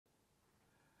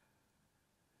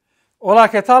Hola,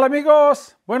 ¿qué tal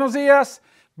amigos? Buenos días,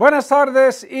 buenas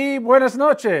tardes y buenas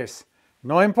noches.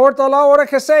 No importa la hora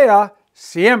que sea,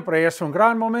 siempre es un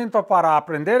gran momento para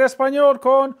aprender español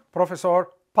con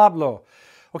Profesor Pablo.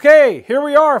 Okay, here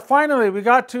we are. Finally, we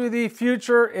got to the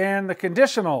future and the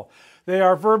conditional. They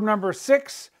are verb number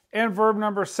 6 and verb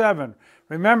number 7.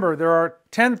 Remember, there are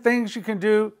 10 things you can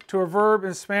do to a verb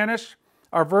in Spanish.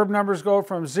 Our verb numbers go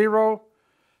from 0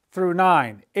 through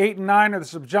 9. 8 and 9 are the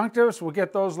subjunctives. We'll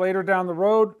get those later down the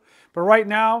road. But right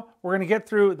now, we're going to get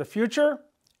through the future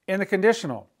and the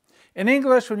conditional. In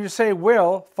English, when you say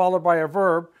will, followed by a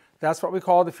verb, that's what we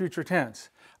call the future tense.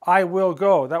 I will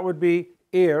go. That would be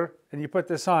ir, and you put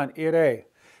this on, iré.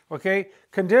 Okay?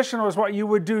 Conditional is what you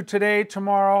would do today,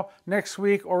 tomorrow, next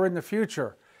week, or in the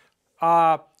future.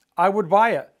 I would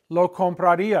buy it. Lo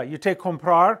compraría. You take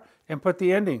comprar and put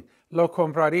the ending. Lo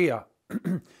compraría.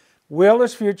 Will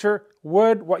is future.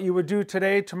 Would, what you would do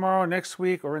today, tomorrow, next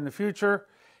week, or in the future,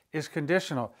 is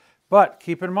conditional. But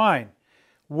keep in mind,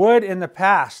 would in the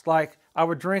past, like I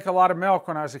would drink a lot of milk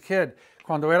when I was a kid.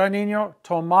 Cuando era niño,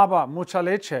 tomaba mucha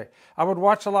leche. I would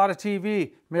watch a lot of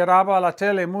TV. Miraba la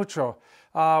tele mucho.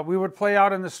 We would play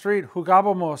out in the street.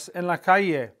 Jugábamos en la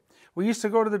calle. We used to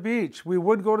go to the beach. We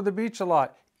would go to the beach a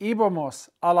lot. Íbamos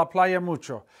a la playa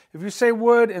mucho. If you say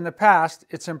would in the past,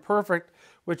 it's imperfect,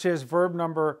 which is verb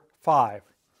number 5.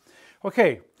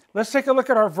 Okay, let's take a look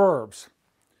at our verbs.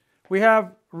 We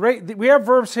have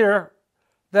verbs here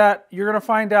that you're going to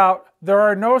find out there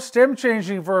are no stem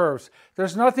changing verbs.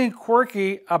 There's nothing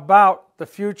quirky about the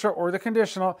future or the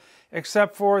conditional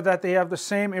except for that they have the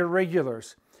same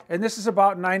irregulars. And this is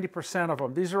about 90% of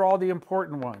them. These are all the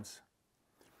important ones.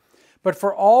 But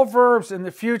for all verbs in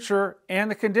the future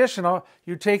and the conditional,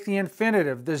 you take the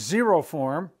infinitive, the zero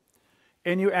form,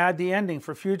 and you add the ending.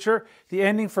 For future, the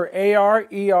ending for AR,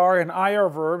 ER, and IR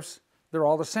verbs, they're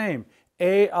all the same.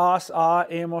 A, as, a,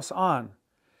 hemos, an.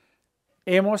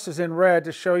 Hemos is in red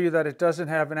to show you that it doesn't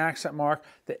have an accent mark.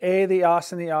 The A, the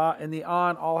as, and the a, and the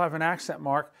an all have an accent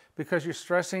mark because you're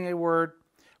stressing a word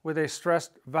with a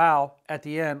stressed vowel at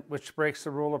the end, which breaks the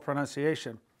rule of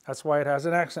pronunciation. That's why it has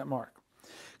an accent mark.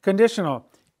 Conditional.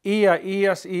 Ia,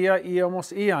 ias, ia,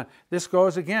 iamos, ian. This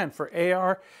goes again for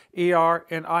AR, ER,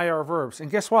 and IR verbs. And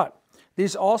guess what?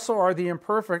 These also are the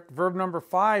imperfect verb number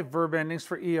 5 verb endings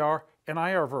for ER and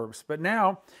IR verbs. But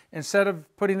now, instead of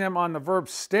putting them on the verb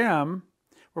stem,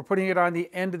 we're putting it on the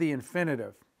end of the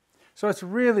infinitive. So it's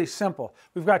really simple.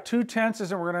 We've got 2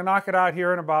 tenses and we're going to knock it out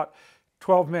here in about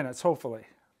 12 minutes, hopefully.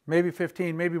 Maybe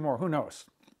 15, maybe more, who knows?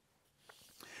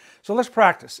 So let's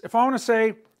practice. If I want to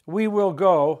say we will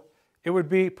go, it would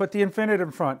be put the infinitive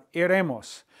in front,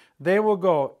 iremos. They will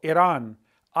go, irán.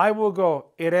 I will go,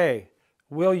 iré.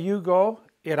 Will you go,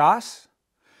 irás?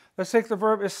 Let's take the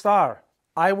verb estar.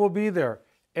 I will be there,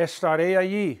 estaré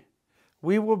allí.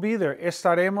 We will be there,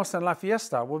 estaremos en la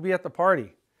fiesta. We'll be at the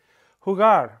party.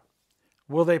 Jugar.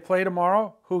 Will they play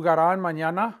tomorrow? Jugarán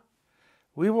mañana.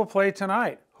 We will play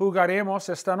tonight. Jugaremos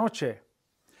esta noche.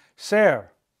 Ser.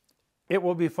 It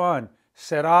will be fun.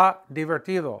 Será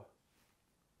divertido.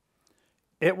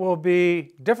 It will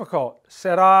be difficult.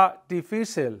 Será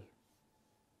difícil.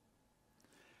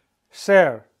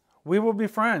 Ser. We will be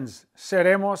friends.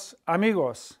 Seremos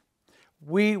amigos.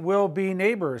 We will be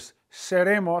neighbors.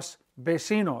 Seremos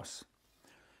vecinos.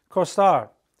 Costar.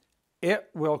 It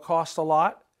will cost a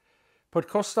lot. Put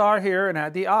costar here and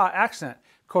add the a accent.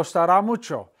 Costará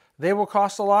mucho. They will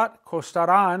cost a lot.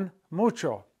 Costarán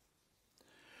mucho.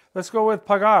 Let's go with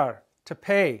pagar. To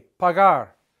pay. Pagar.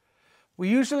 We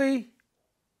usually,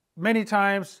 many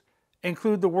times,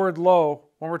 include the word lo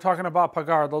when we're talking about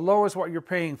pagar. The lo is what you're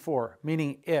paying for,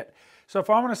 meaning it. So if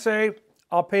I'm going to say,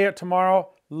 I'll pay it tomorrow,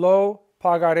 lo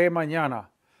pagaré mañana.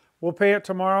 We'll pay it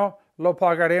tomorrow, lo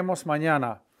pagaremos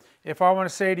mañana. If I want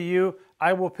to say to you,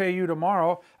 I will pay you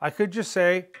tomorrow, I could just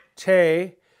say,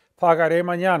 te pagaré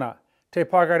mañana. Te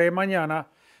pagaré mañana.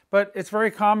 But it's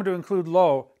very common to include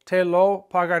lo. Te lo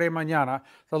pagaré mañana.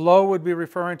 The lo would be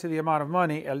referring to the amount of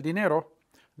money, el dinero,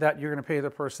 that you're going to pay the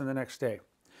person the next day.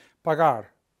 Pagar.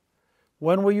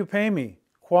 When will you pay me?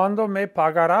 ¿Cuándo me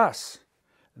pagarás?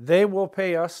 They will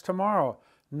pay us tomorrow.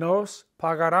 Nos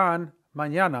pagarán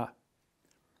mañana.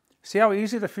 See how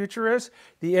easy the future is?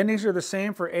 The endings are the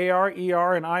same for AR,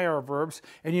 ER, and IR verbs.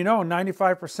 And you know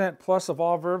 95% plus of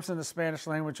all verbs in the Spanish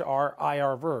language are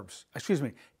IR verbs. Excuse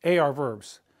me, AR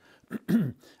verbs.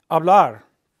 Hablar.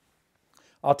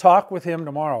 I'll talk with him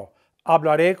tomorrow.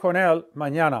 Hablaré con él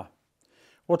mañana.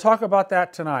 We'll talk about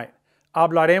that tonight.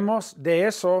 Hablaremos de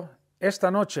eso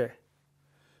esta noche.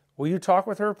 Will you talk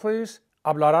with her, please?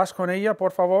 ¿Hablarás con ella,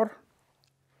 por favor?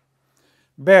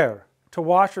 Ver, to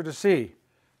watch or to see.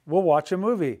 We'll watch a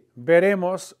movie.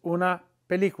 Veremos una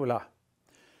película.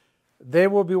 They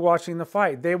will be watching the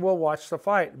fight. They will watch the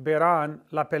fight. Verán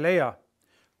la pelea.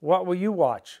 What will you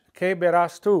watch? ¿Qué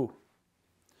verás tú?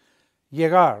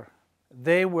 Llegar.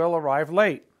 They will arrive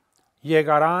late.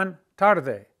 Llegarán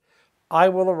tarde. I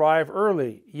will arrive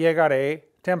early. Llegaré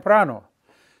temprano.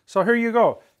 So here you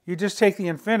go. You just take the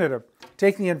infinitive.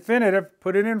 Take the infinitive,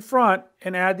 put it in front,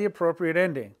 and add the appropriate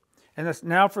ending. And that's,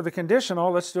 now for the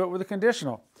conditional, let's do it with the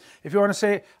conditional. If you want to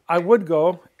say, I would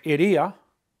go, iría.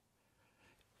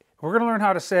 We're going to learn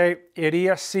how to say,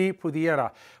 iría si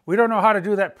pudiera. We don't know how to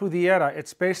do that pudiera.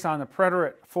 It's based on the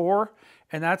preterite for,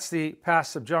 and that's the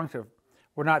past subjunctive.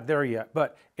 We're not there yet.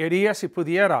 But iría si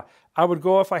pudiera. I would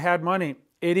go if I had money.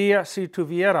 Iría si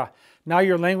tuviera. Now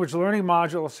your language learning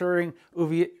module is saying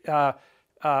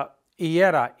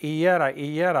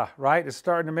iera, right? It's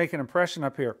starting to make an impression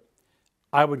up here.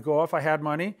 I would go if I had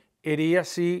money. Iría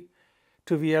si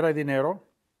tuviera dinero.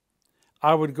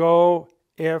 I would go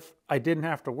if I didn't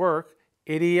have to work.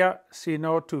 Iría si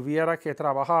no tuviera que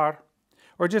trabajar.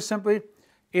 Or just simply,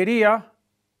 iría,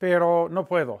 pero no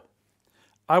puedo.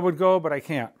 I would go, but I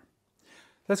can't.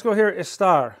 Let's go here,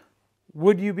 estar.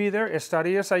 Would you be there?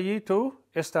 ¿Estarías allí tú?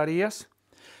 ¿Estarías?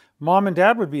 Mom and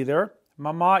dad would be there.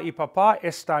 Mamá y papá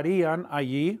estarían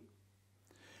allí.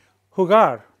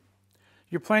 Jugar.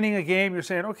 You're playing a game. You're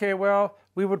saying, okay, well,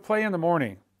 we would play in the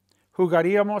morning.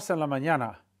 Jugaríamos en la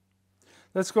mañana.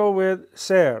 Let's go with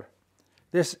ser.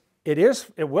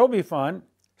 It will be fun.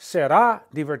 Será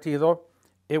divertido.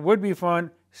 It would be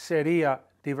fun. Sería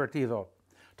divertido.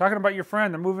 Talking about your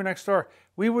friend, the movie next door.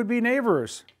 We would be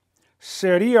neighbors.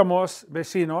 Seríamos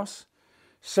vecinos.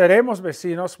 Seremos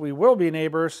vecinos. We will be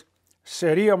neighbors.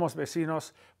 Seríamos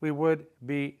vecinos. We would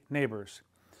be neighbors.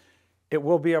 It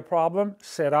will be a problem.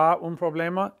 Será un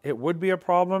problema. It would be a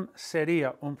problem.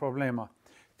 Sería un problema.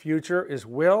 Future is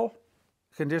will.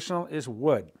 Conditional is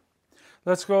would.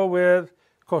 Let's go with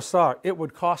costar. It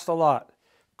would cost a lot.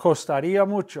 Costaría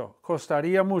mucho.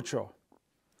 Costaría mucho.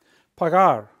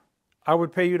 Pagar. I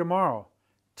would pay you tomorrow.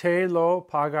 Te lo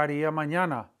pagaría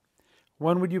mañana.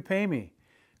 When would you pay me?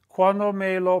 ¿Cuándo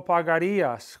me lo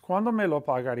pagarías? ¿Cuándo me lo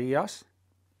pagarías?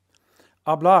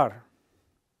 Hablar.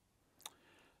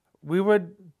 We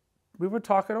would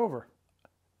talk it over.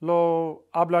 Lo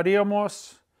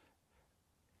hablaríamos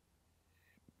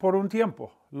por un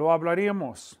tiempo. Lo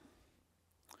hablaríamos.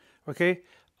 Okay?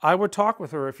 I would talk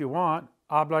with her if you want.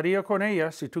 Hablaría con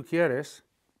ella si tú quieres.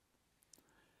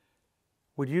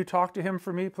 Would you talk to him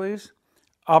for me, please?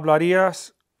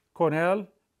 ¿Hablarías con él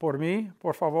por mí,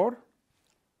 por favor?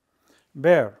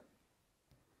 Ver.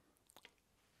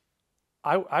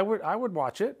 I would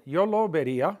watch it. Yo lo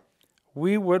vería.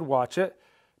 We would watch it.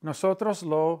 Nosotros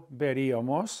lo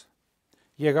veríamos.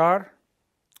 Llegar.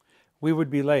 We would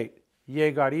be late.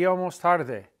 Llegaríamos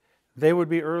tarde. They would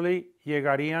be early.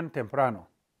 Llegarían temprano.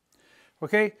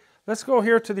 Okay, let's go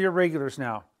here to the irregulars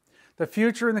now. The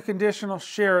future and the conditional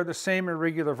share the same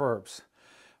irregular verbs.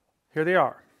 Here they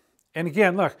are. And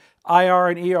again, look, IR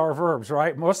and ER verbs,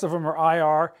 right? Most of them are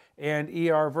IR and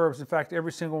ER verbs. In fact,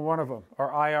 every single one of them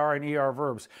are IR and ER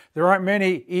verbs. There aren't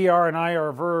many ER and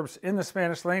IR verbs in the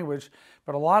Spanish language,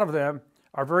 but a lot of them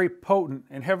are very potent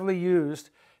and heavily used,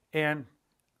 and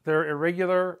they're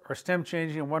irregular or stem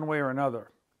changing in one way or another.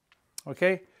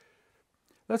 Okay?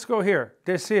 Let's go here.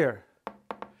 Decir.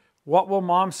 What will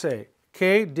mom say?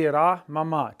 ¿Qué dirá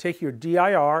mamá? Take your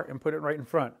DIR and put it right in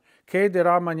front. ¿Qué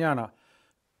dirá mañana?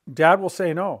 Dad will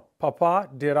say no. Papá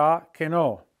dirá que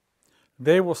no.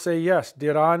 They will say yes.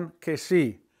 Dirán que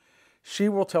sí. She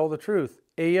will tell the truth.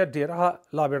 Ella dirá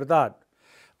la verdad.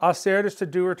 Hacer is to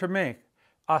do or to make.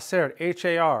 Hacer,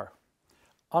 H-A-R.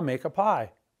 I'll make a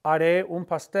pie. Haré un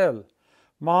pastel.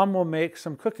 Mom will make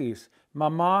some cookies.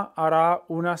 Mamá hará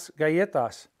unas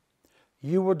galletas.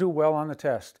 You will do well on the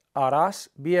test. Harás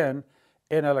bien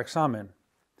en el examen.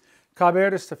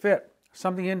 Caber is to fit.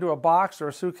 Something into a box or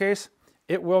a suitcase,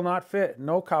 it will not fit.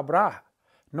 No cabrá.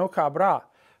 No cabrá.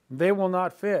 They will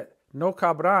not fit. No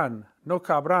cabrán. No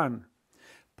cabrán.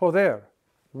 Poder.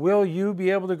 Will you be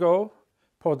able to go?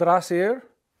 ¿Podrás ir?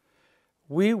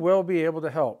 We will be able to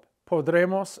help.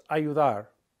 Podremos ayudar.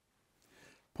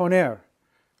 Poner.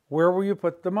 Where will you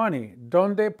put the money?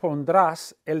 ¿Dónde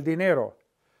pondrás el dinero?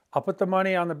 I'll put the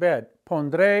money on the bed.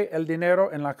 Pondré el dinero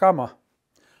en la cama.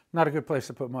 Not a good place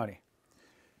to put money.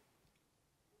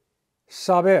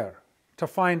 Saber, to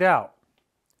find out,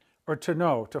 or to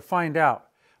know, to find out.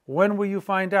 When will you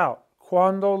find out?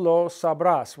 Cuando lo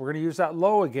sabrás. We're going to use that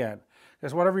lo again,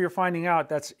 because whatever you're finding out,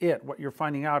 that's it, what you're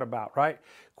finding out about, right?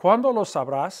 Cuando lo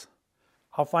sabrás?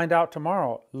 I'll find out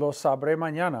tomorrow. Lo sabré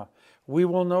mañana. We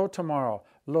will know tomorrow.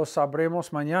 Lo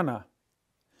sabremos mañana.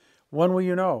 When will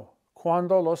you know?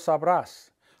 ¿Cuándo lo sabrás?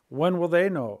 When will they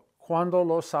know? ¿Cuándo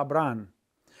lo sabrán?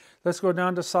 Let's go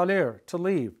down to salir, to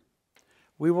leave.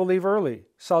 We will leave early.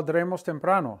 Saldremos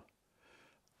temprano.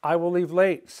 I will leave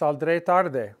late. Saldré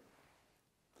tarde.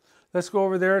 Let's go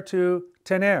over there to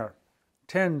tener.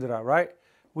 Tendrá, right?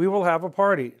 We will have a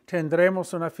party.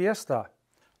 Tendremos una fiesta.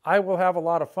 I will have a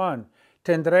lot of fun.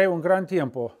 Tendré un gran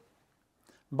tiempo.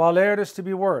 Valer is to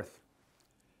be worth.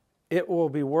 It will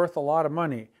be worth a lot of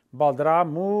money. Valdrá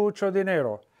mucho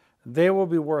dinero. They will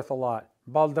be worth a lot.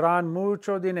 Valdrán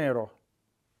mucho dinero.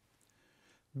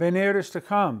 Venir is to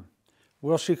come.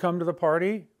 Will she come to the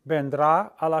party?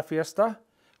 Vendrá a la fiesta.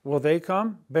 Will they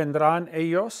come? Vendrán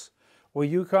ellos. Will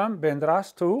you come?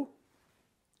 Vendrás tú.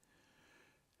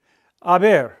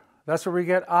 Haber. That's where we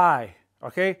get I.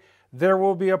 Okay? There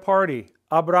will be a party.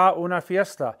 Habrá una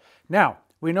fiesta. Now,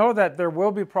 we know that there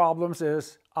will be problems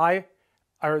is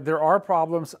there are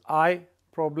problems, hay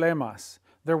problemas.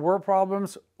 There were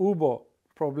problems, hubo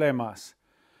problemas.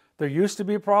 There used to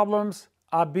be problems,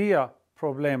 había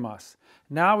problemas.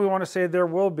 Now we want to say there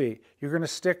will be. You're going to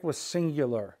stick with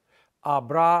singular.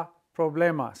 Habrá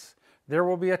problemas. There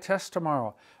will be a test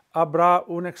tomorrow. Habrá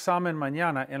un examen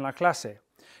mañana en la clase.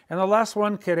 And the last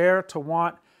one, querer, to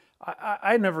want.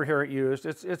 I never hear it used.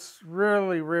 It's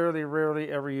rarely,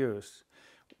 rarely ever used.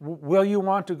 Will you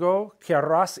want to go?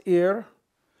 ¿Querrás ir?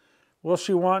 Will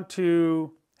she want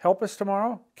to help us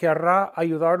tomorrow? ¿Querrá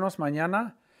ayudarnos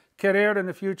mañana? Querer in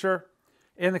the future,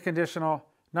 in the conditional,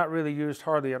 not really used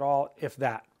hardly at all, if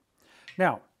that.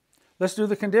 Now, let's do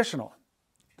the conditional.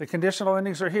 The conditional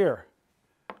endings are here.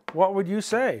 What would you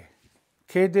say?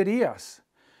 ¿Qué dirías?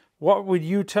 What would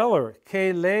you tell her?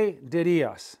 ¿Qué le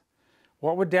dirías?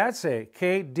 What would Dad say?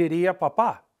 ¿Qué diría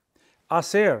papá?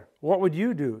 Hacer. What would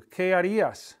you do? ¿Qué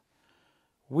harías?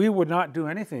 We would not do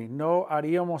anything. No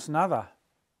haríamos nada.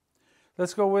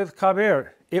 Let's go with caber.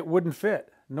 It wouldn't fit.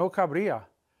 No cabría.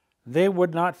 They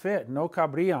would not fit. No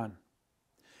cabrían.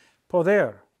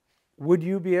 Poder. Would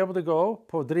you be able to go?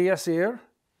 ¿Podrías ir?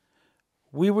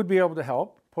 We would be able to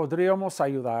help. ¿Podríamos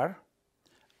ayudar?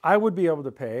 I would be able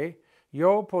to pay.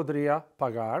 Yo podría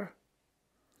pagar.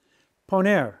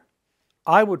 Poner.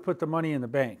 I would put the money in the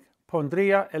bank.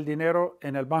 Pondría el dinero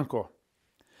en el banco.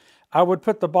 I would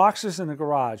put the boxes in the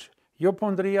garage. Yo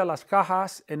pondría las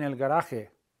cajas en el garaje.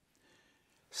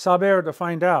 Saber, to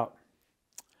find out.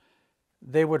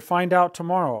 They would find out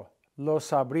tomorrow. Lo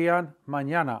sabrían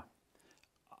mañana.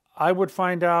 I would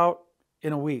find out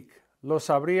in a week. Lo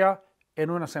sabría en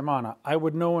una semana. I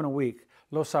would know in a week.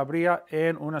 Lo sabría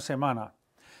en una semana.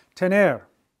 Tener.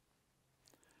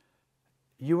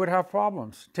 You would have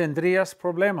problems. Tendrías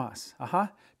problemas.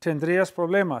 Tendrías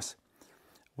problemas.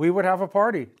 We would have a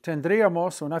party.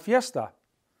 Tendríamos una fiesta.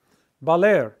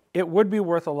 Valer. It would be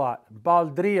worth a lot.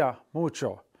 Valdría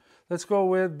mucho. Let's go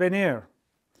with venir.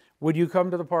 Would you come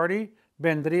to the party?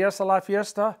 ¿Vendrías a la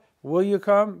fiesta? Will you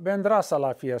come? ¿Vendrás a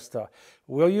la fiesta?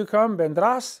 Will you come?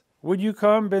 ¿Vendrás? Would you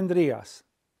come? ¿Vendrías?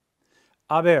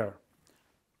 Haber.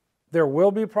 There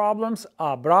will be problems.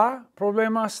 Habrá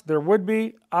problemas. There would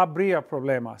be. Habría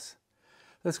problemas.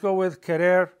 Let's go with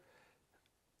querer.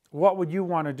 What would you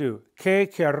want to do?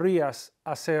 ¿Qué querrías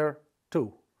hacer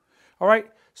tú? All right,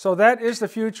 so that is the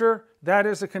future. That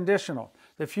is the conditional.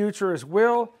 The future is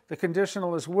will. The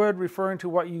conditional is would, referring to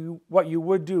what you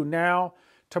would do now,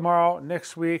 tomorrow,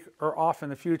 next week, or off in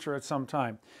the future at some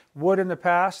time. Would in the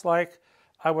past, like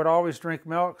I would always drink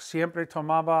milk. Siempre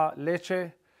tomaba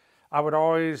leche. I would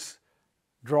always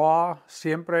draw.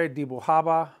 Siempre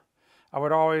dibujaba. I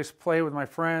would always play with my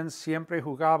friends. Siempre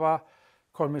jugaba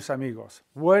con mis amigos.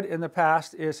 Would in the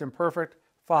past is imperfect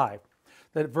 5.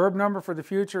 The verb number for the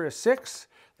future is 6.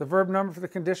 The verb number for the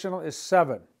conditional is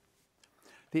 7.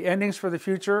 The endings for the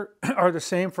future are the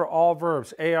same for all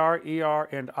verbs, AR, ER,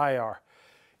 and IR.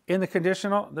 In the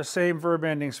conditional, the same verb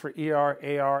endings for ER,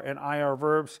 AR, and IR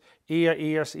verbs, ia,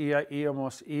 ias, ia,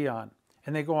 iamos, ian.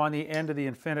 And they go on the end of the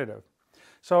infinitive.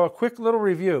 So a quick little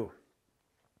review.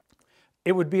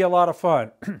 It would be a lot of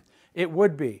fun. It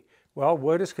would be. Well,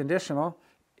 would is conditional.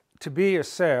 To be is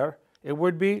ser. It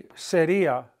would be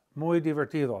sería muy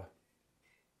divertido.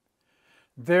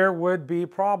 There would be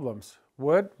problems.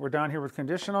 Would, we're down here with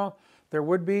conditional. There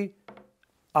would be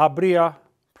habría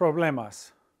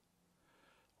problemas.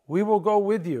 We will go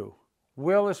with you.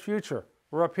 Will is future.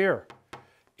 We're up here.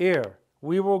 Ir,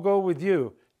 we will go with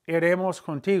you. Iremos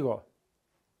contigo.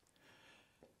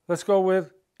 Let's go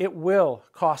with it will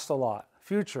cost a lot.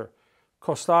 Future.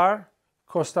 Costar,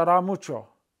 costará mucho.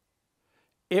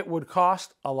 It would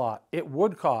cost a lot. It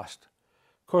would cost.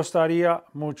 Costaría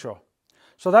mucho.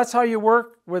 So that's how you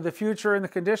work with the future and the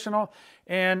conditional.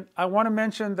 And I want to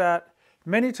mention that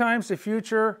many times the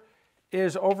future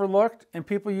is overlooked and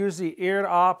people use the ir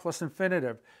a plus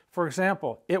infinitive. For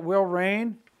example, it will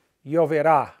rain,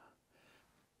 lloverá.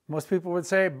 Most people would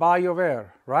say va a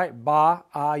llover, right? Va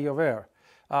a llover.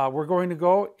 We're going to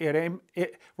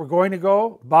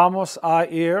go, vamos a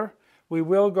ir. We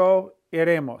will go,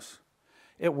 iremos.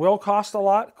 It will cost a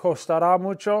lot, costará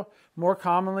mucho. More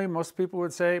commonly, most people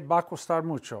would say va a costar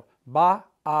mucho. Va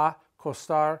a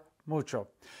costar mucho.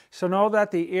 So know that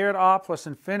the ir a plus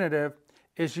infinitive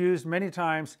is used many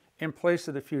times in place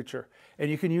of the future.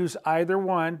 And you can use either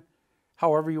one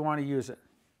however you want to use it.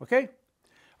 Okay?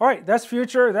 All right, that's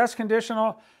future, that's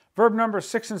conditional. Verb number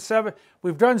 6 and 7.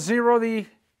 We've done 0, the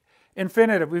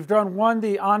infinitive. We've done 1,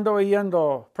 the ando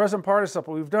yendo, present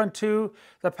participle. We've done 2,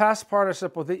 the past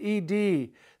participle, the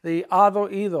ed, the ado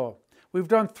ido. We've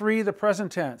done 3, the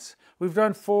present tense. We've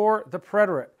done 4, the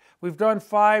preterite. We've done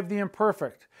 5, the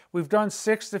imperfect. We've done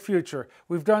 6, the future.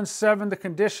 We've done 7, the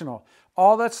conditional.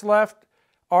 All that's left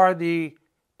are the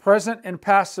present and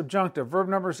past subjunctive, verb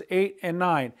numbers 8 and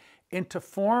 9. And to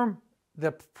form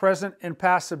the present and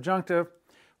past subjunctive,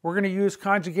 we're going to use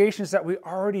conjugations that we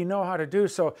already know how to do.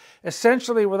 So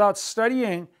essentially, without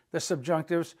studying the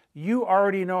subjunctives, you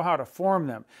already know how to form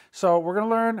them. So we're going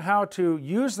to learn how to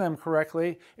use them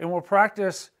correctly, and we'll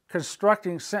practice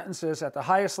constructing sentences at the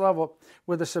highest level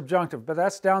with the subjunctive. But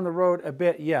that's down the road a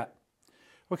bit yet.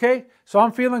 Okay, so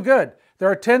I'm feeling good. There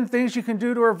are 10 things you can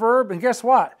do to a verb, and guess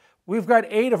what? We've got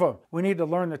 8 of them. We need to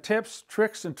learn the tips,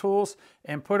 tricks, and tools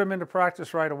and put them into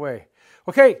practice right away.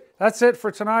 Okay, that's it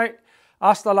for tonight.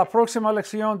 Hasta la próxima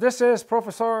lección. This is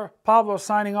Profesor Pablo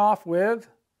signing off with,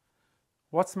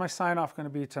 what's my sign off going to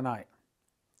be tonight?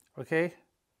 Okay?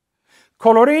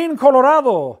 Colorín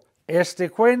colorado,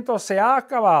 este cuento se ha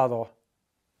acabado.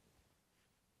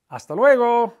 Hasta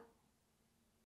luego.